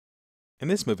In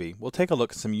this movie, we'll take a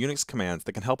look at some Unix commands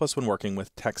that can help us when working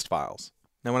with text files.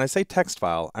 Now when I say text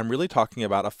file, I'm really talking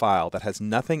about a file that has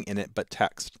nothing in it but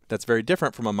text. That's very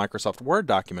different from a Microsoft Word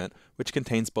document, which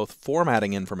contains both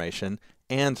formatting information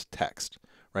and text.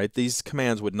 Right? These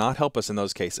commands would not help us in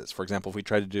those cases. For example, if we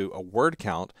tried to do a word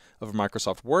count of a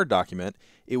Microsoft Word document,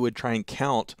 it would try and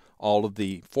count all of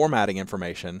the formatting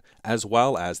information as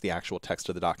well as the actual text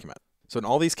of the document. So in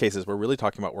all these cases, we're really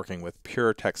talking about working with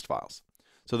pure text files.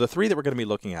 So the three that we're going to be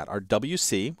looking at are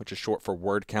WC, which is short for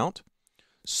word count,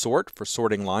 sort for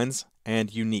sorting lines,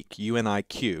 and unique,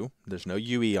 UNIQ. There's no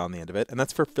UE on the end of it, and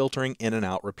that's for filtering in and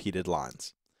out repeated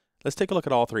lines. Let's take a look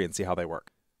at all three and see how they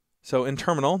work. So in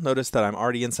Terminal, notice that I'm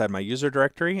already inside my user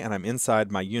directory and I'm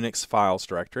inside my Unix files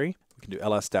directory. We can do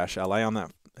ls-la on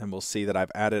that and we'll see that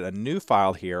I've added a new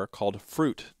file here called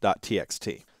fruit.txt.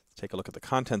 Let's take a look at the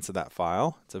contents of that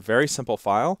file. It's a very simple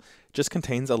file. It just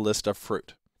contains a list of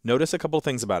fruit. Notice a couple of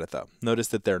things about it though. Notice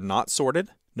that they're not sorted.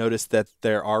 Notice that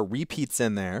there are repeats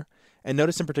in there. And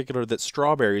notice in particular that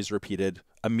strawberry is repeated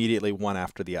immediately one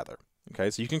after the other. Okay,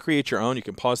 so you can create your own. You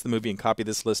can pause the movie and copy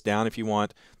this list down if you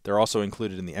want. They're also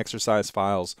included in the exercise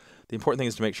files. The important thing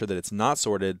is to make sure that it's not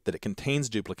sorted, that it contains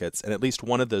duplicates, and at least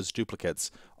one of those duplicates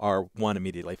are one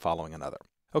immediately following another.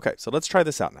 Okay, so let's try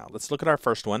this out now. Let's look at our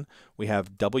first one. We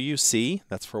have WC,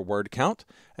 that's for word count,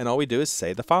 and all we do is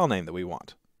say the file name that we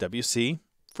want. WC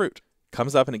fruit.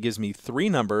 Comes up and it gives me three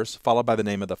numbers followed by the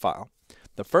name of the file.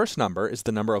 The first number is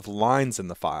the number of lines in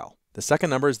the file. The second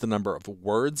number is the number of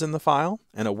words in the file,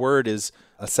 and a word is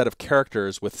a set of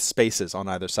characters with spaces on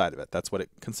either side of it. That's what it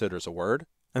considers a word.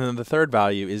 And then the third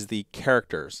value is the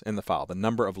characters in the file, the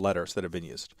number of letters that have been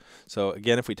used. So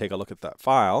again, if we take a look at that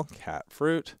file, cat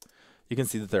fruit, you can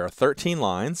see that there are 13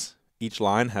 lines. Each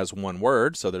line has one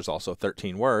word, so there's also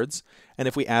 13 words. And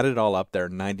if we add it all up, there are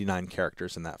 99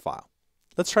 characters in that file.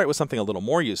 Let's try it with something a little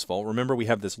more useful. Remember, we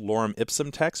have this lorem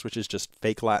ipsum text, which is just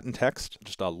fake Latin text,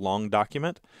 just a long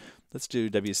document. Let's do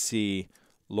wc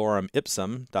lorem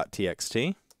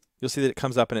ipsum.txt. You'll see that it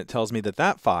comes up and it tells me that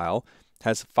that file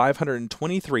has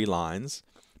 523 lines,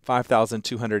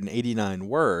 5,289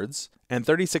 words, and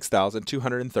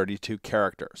 36,232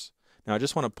 characters. Now I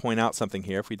just want to point out something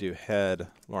here. If we do head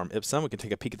lorem ipsum, we can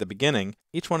take a peek at the beginning.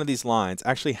 Each one of these lines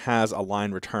actually has a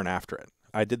line return after it.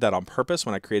 I did that on purpose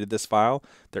when I created this file.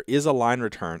 There is a line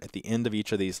return at the end of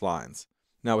each of these lines.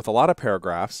 Now with a lot of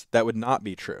paragraphs, that would not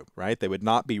be true, right? They would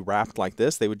not be wrapped like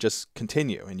this. They would just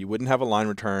continue and you wouldn't have a line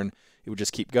return. It would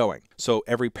just keep going. So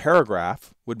every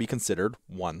paragraph would be considered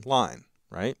one line,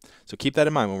 right? So keep that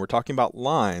in mind when we're talking about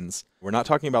lines. We're not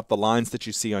talking about the lines that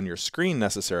you see on your screen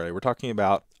necessarily. We're talking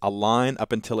about a line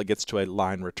up until it gets to a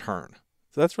line return.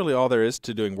 So that's really all there is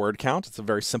to doing word count. It's a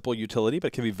very simple utility, but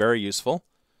it can be very useful.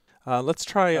 Let's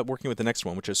try working with the next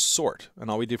one, which is sort. And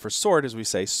all we do for sort is we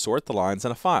say sort the lines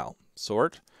in a file.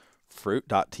 Sort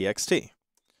fruit.txt.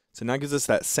 So now it gives us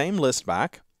that same list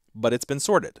back, but it's been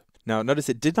sorted. Now notice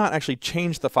it did not actually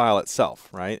change the file itself,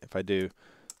 right? If I do,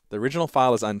 the original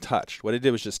file is untouched. What it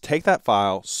did was just take that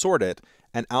file, sort it,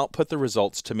 and output the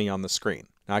results to me on the screen.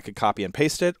 Now I could copy and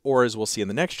paste it, or as we'll see in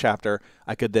the next chapter,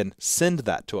 I could then send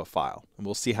that to a file, and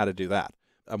we'll see how to do that.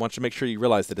 I want you to make sure you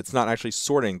realize that it's not actually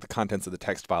sorting the contents of the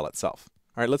text file itself.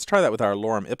 All right, let's try that with our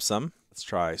lorem ipsum. Let's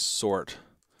try sort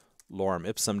lorem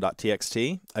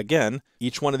ipsum.txt. Again,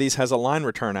 each one of these has a line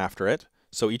return after it,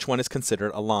 so each one is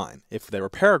considered a line. If they were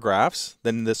paragraphs,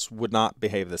 then this would not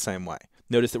behave the same way.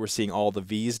 Notice that we're seeing all the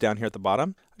V's down here at the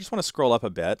bottom. I just want to scroll up a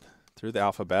bit through the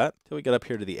alphabet till we get up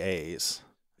here to the A's.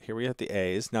 Here we have the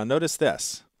A's. Now notice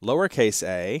this, lowercase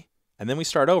a, and then we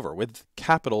start over with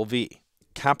capital V.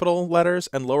 Capital letters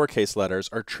and lowercase letters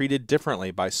are treated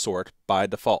differently by sort by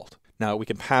default. Now we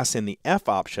can pass in the F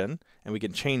option and we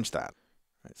can change that.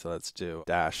 All right, so let's do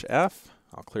 -F.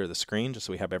 I'll clear the screen just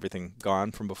so we have everything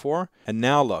gone from before. And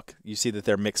now look, you see that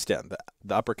they're mixed in,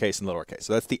 the uppercase and lowercase.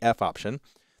 So that's the F option.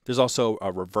 There's also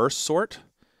a reverse sort.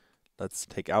 Let's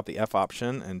take out the F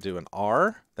option and do an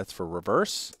R. That's for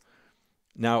reverse.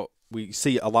 Now we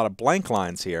see a lot of blank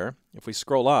lines here. If we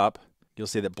scroll up, you'll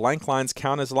see that blank lines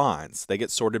count as lines. They get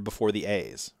sorted before the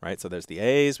A's, right? So there's the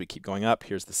A's, we keep going up,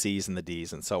 here's the C's and the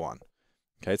D's and so on.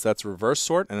 Okay, so that's reverse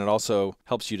sort, and it also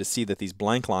helps you to see that these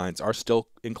blank lines are still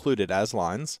included as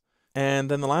lines.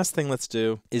 And then the last thing let's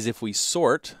do is if we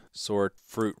sort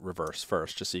fruit reverse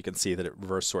first, just so you can see that it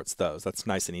reverse sorts those. That's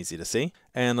nice and easy to see.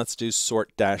 And let's do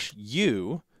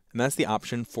sort-U, and that's the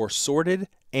option for sorted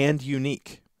and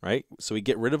unique, right? So we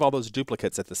get rid of all those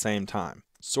duplicates at the same time.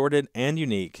 Sorted and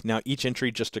unique. Now each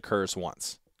entry just occurs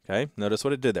once. Okay, notice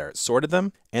what it did there. It sorted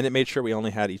them, and it made sure we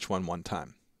only had each one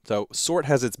time. So sort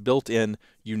has its built-in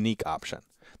unique option.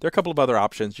 There are a couple of other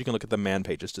options. You can look at the man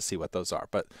pages to see what those are,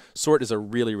 but sort is a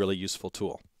really, really useful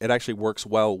tool. It actually works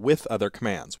well with other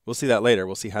commands. We'll see that later.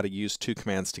 We'll see how to use two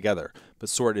commands together, but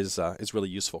sort is really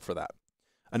useful for that.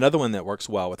 Another one that works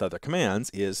well with other commands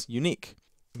is unique.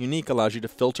 Unique allows you to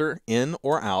filter in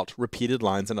or out repeated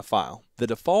lines in a file. The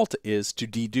default is to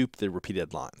dedupe the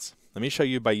repeated lines. Let me show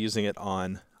you by using it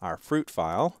on our fruit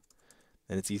file,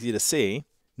 and it's easy to see.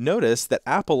 Notice that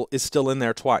apple is still in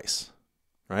there twice,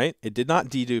 right? It did not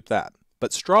dedupe that,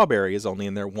 but strawberry is only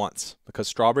in there once because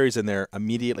strawberry is in there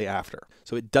immediately after.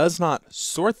 So it does not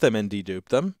sort them and dedupe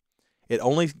them. It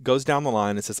only goes down the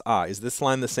line and says, is this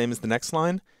line the same as the next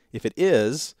line? If it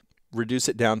is, reduce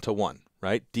it down to 1.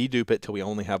 Right? Dedupe it till we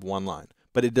only have one line.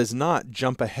 But it does not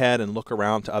jump ahead and look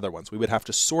around to other ones. We would have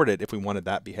to sort it if we wanted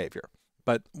that behavior.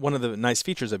 But one of the nice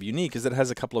features of unique is that it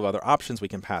has a couple of other options we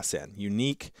can pass in.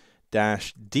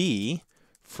 Unique-D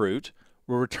fruit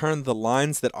will return the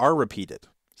lines that are repeated.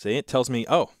 See, it tells me,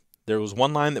 there was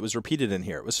one line that was repeated in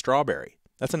here. It was strawberry.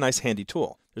 That's a nice handy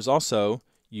tool. There's also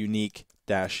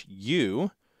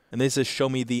unique-U, and this is show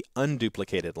me the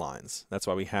unduplicated lines. That's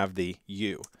why we have the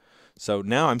U. So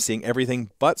now I'm seeing everything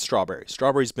but strawberry.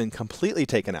 Strawberry's been completely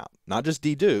taken out, not just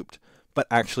deduped, but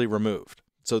actually removed.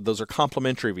 So those are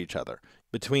complementary of each other.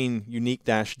 Between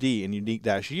unique-D and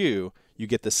unique-U, you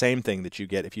get the same thing that you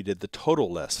get if you did the total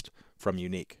list from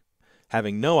unique.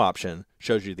 Having no option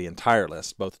shows you the entire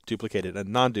list, both duplicated and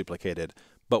non-duplicated,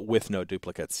 but with no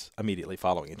duplicates immediately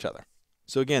following each other.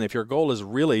 So again, if your goal is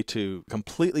really to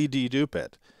completely dedupe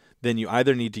it, then you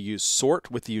either need to use sort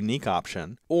with the unique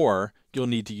option, or you'll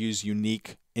need to use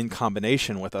unique in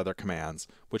combination with other commands,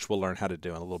 which we'll learn how to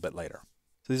do in a little bit later.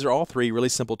 So these are all three really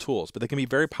simple tools, but they can be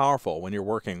very powerful when you're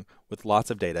working with lots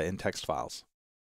of data in text files.